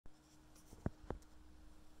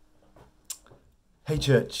Hey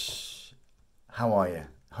church, how are you?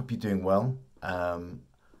 Hope you're doing well.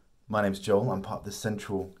 My name's Joel, I'm part of the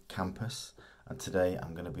Central Campus, and today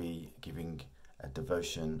I'm going to be giving a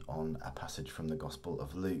devotion on a passage from the Gospel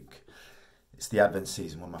of Luke. It's the Advent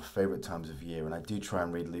season, one of my favourite times of year, and I do try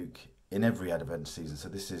and read Luke in every Advent season, so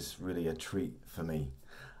this is really a treat for me.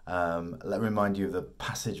 Let me remind you of the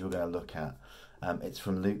passage we're going to look at. It's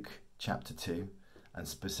from Luke chapter 2, and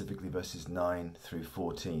specifically verses 9 through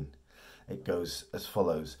 14. It goes as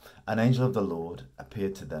follows. An angel of the Lord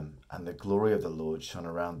appeared to them, and the glory of the Lord shone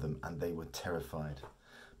around them, and they were terrified.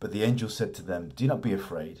 But the angel said to them, "Do not be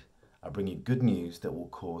afraid. I bring you good news that will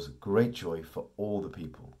cause great joy for all the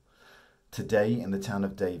people. Today in the town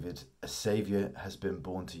of David, a Saviour has been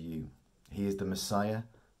born to you. He is the Messiah,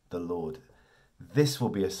 the Lord. This will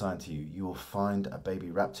be a sign to you. You will find a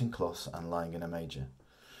baby wrapped in cloths and lying in a manger."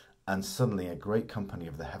 And suddenly a great company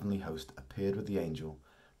of the heavenly host appeared with the angel,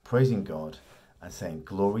 praising God and saying,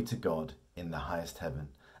 "Glory to God in the highest heaven,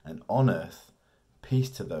 and on earth peace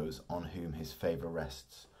to those on whom his favour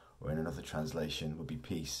rests." Or in another translation would be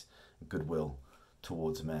peace and goodwill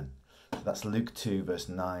towards men. So that's Luke 2 verse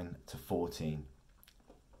 9 to 14.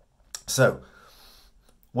 So,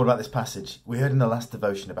 what about this passage? We heard in the last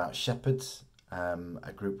devotion about shepherds,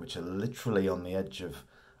 a group which are literally on the edge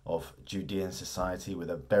of Judean society with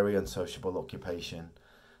a very unsociable occupation.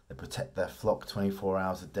 They protect their flock 24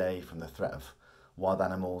 hours a day from the threat of wild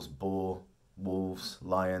animals, boar, wolves,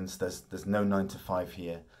 lions. There's no 9 to 5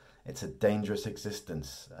 here. It's a dangerous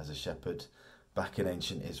existence as a shepherd back in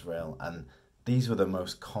ancient Israel. And these were the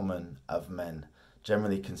most common of men,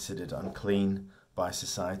 generally considered unclean by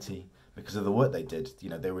society because of the work they did. You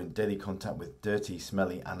know, they were in daily contact with dirty,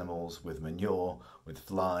 smelly animals, with manure, with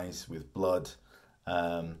flies, with blood.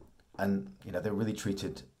 And, you know, they're really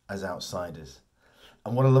treated as outsiders.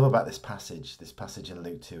 And what I love about this passage in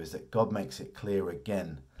Luke 2, is that God makes it clear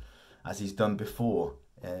again, as he's done before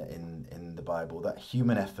in the Bible, that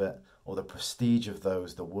human effort or the prestige of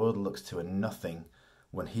those the world looks to are nothing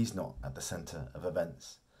when he's not at the centre of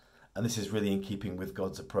events. And this is really in keeping with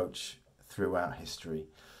God's approach throughout history.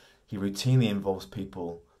 He routinely involves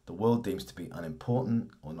people the world deems to be unimportant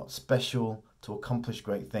or not special to accomplish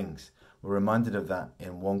great things. We're reminded of that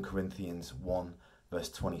in 1 Corinthians 1 verse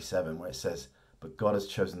 27, where it says, "But God has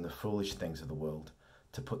chosen the foolish things of the world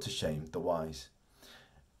to put to shame the wise."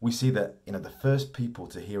 We see that, the first people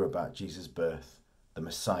to hear about Jesus' birth, the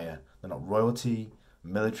Messiah, they're not royalty,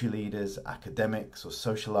 military leaders, academics, or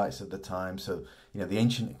socialites of the time. So, the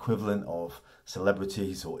ancient equivalent of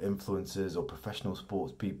celebrities or influencers or professional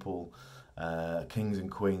sports people, kings and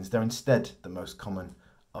queens. They're instead the most common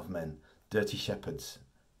of men, dirty shepherds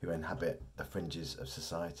who inhabit the fringes of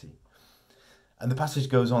society. And the passage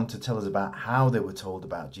goes on to tell us about how they were told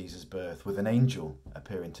about Jesus' birth, with an angel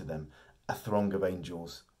appearing to them, a throng of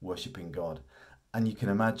angels worshipping God. And you can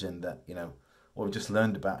imagine that, what we just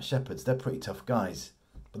learned about shepherds, they're pretty tough guys.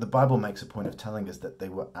 But the Bible makes a point of telling us that they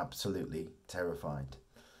were absolutely terrified,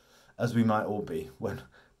 as we might all be when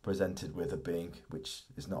presented with a being which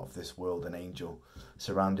is not of this world, an angel,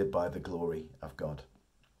 surrounded by the glory of God.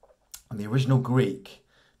 And the original Greek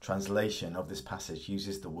translation of this passage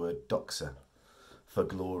uses the word doxa for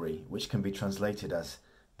glory, which can be translated as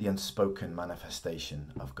the unspoken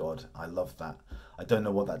manifestation of God. I love that. I don't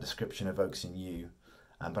know what that description evokes in you,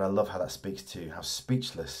 but I love how that speaks to how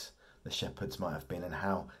speechless the shepherds might have been and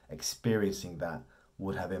how experiencing that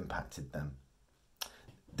would have impacted them.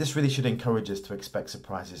 This really should encourage us to expect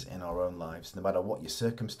surprises in our own lives, no matter what your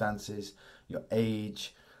circumstances, your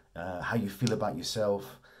age, how you feel about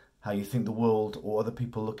yourself, how you think the world or other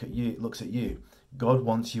people looks at you. God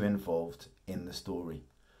wants you involved in the story.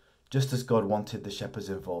 Just as God wanted the shepherds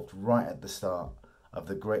involved right at the start of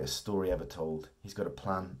the greatest story ever told. He's got a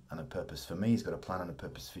plan and a purpose for me. He's got a plan and a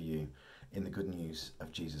purpose for you in the good news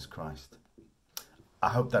of Jesus Christ. I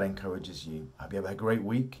hope that encourages you. I hope you have a great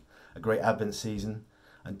week, a great Advent season,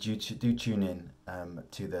 and do tune in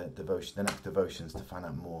to the next devotions to find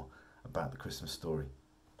out more about the Christmas story.